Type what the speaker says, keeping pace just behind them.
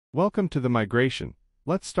Welcome to the migration.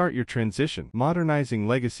 Let's start your transition. Modernizing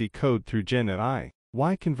legacy code through GenAI.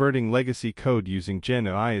 Why converting legacy code using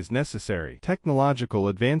GenAI is necessary. Technological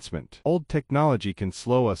advancement. Old technology can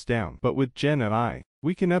slow us down, but with GenAI,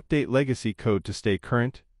 we can update legacy code to stay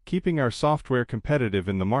current, keeping our software competitive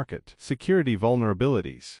in the market. Security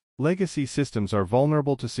vulnerabilities. Legacy systems are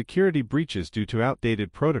vulnerable to security breaches due to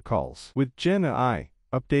outdated protocols. With GenAI,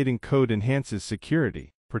 updating code enhances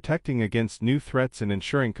security, protecting against new threats and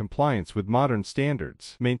ensuring compliance with modern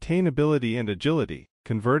standards. Maintainability and agility.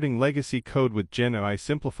 Converting legacy code with GenAI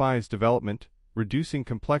simplifies development, reducing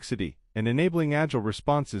complexity, and enabling agile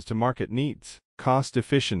responses to market needs. Cost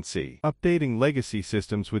efficiency. Updating legacy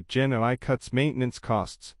systems with GenAI cuts maintenance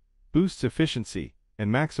costs, boosts efficiency,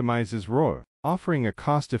 and maximizes ROI, offering a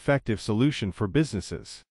cost-effective solution for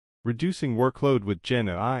businesses. Reducing workload with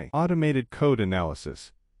GenAI. Automated code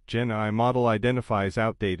analysis. GenAI model identifies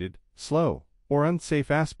outdated, slow, or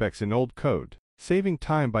unsafe aspects in old code, saving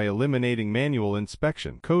time by eliminating manual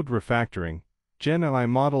inspection. Code refactoring. GenAI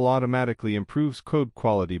model automatically improves code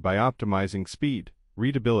quality by optimizing speed,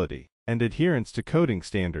 readability, and adherence to coding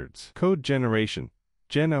standards. Code generation.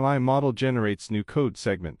 GenAI model generates new code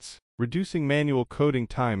segments, reducing manual coding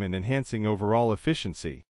time and enhancing overall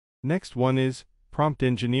efficiency. Next one is prompt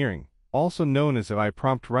engineering, also known as AI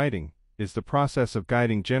prompt writing, is the process of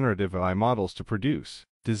guiding generative AI models to produce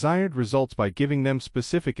desired results by giving them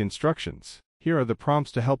specific instructions. Here are the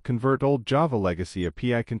prompts to help convert old Java legacy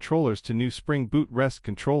API controllers to new Spring Boot REST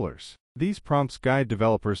controllers. These prompts guide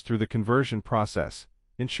developers through the conversion process,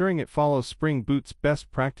 ensuring it follows Spring Boot's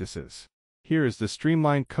best practices. Here is the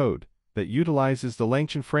streamlined code that utilizes the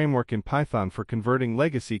LangChain framework in Python for converting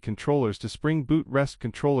legacy controllers to Spring Boot REST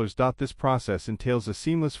controllers. This process entails a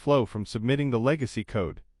seamless flow from submitting the legacy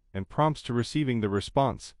code and prompts to receiving the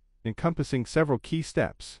response, encompassing several key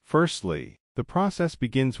steps. Firstly, the process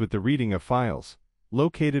begins with the reading of files,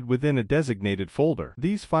 located within a designated folder.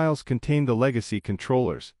 These files contain the legacy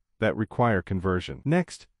controllers that require conversion.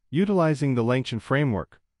 Next, utilizing the LangChain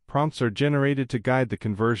framework, prompts are generated to guide the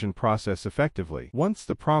conversion process effectively. Once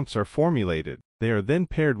the prompts are formulated, they are then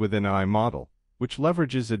paired with an AI model, which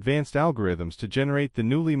leverages advanced algorithms to generate the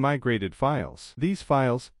newly migrated files. These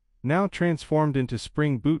files, now transformed into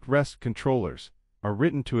Spring Boot REST controllers, are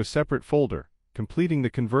written to a separate folder, completing the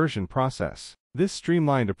conversion process. This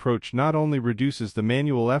streamlined approach not only reduces the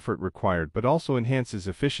manual effort required but also enhances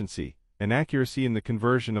efficiency and accuracy in the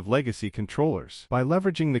conversion of legacy controllers by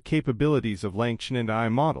leveraging the capabilities of LangChain and AI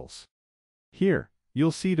models. Here,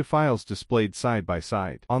 you'll see the files displayed side by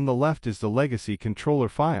side. On the left is the legacy controller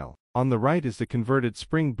file. On the right is the converted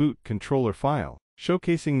Spring Boot controller file,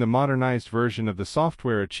 showcasing the modernized version of the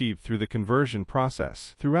software achieved through the conversion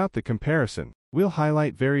process. Throughout the comparison, we'll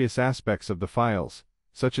highlight various aspects of the files,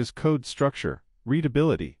 such as code structure,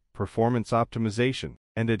 readability, performance optimization,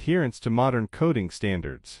 and adherence to modern coding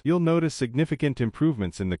standards. You'll notice significant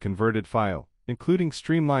improvements in the converted file, including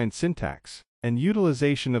streamlined syntax and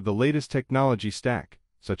utilization of the latest technology stack,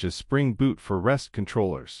 such as Spring Boot for REST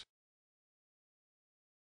controllers.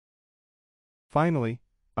 Finally,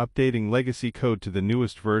 updating legacy code to the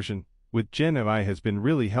newest version with GenAI has been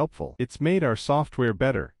really helpful. It's made our software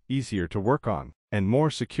better, easier to work on, and more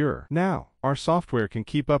secure. Now, our software can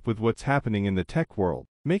keep up with what's happening in the tech world,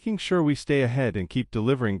 making sure we stay ahead and keep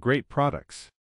delivering great products.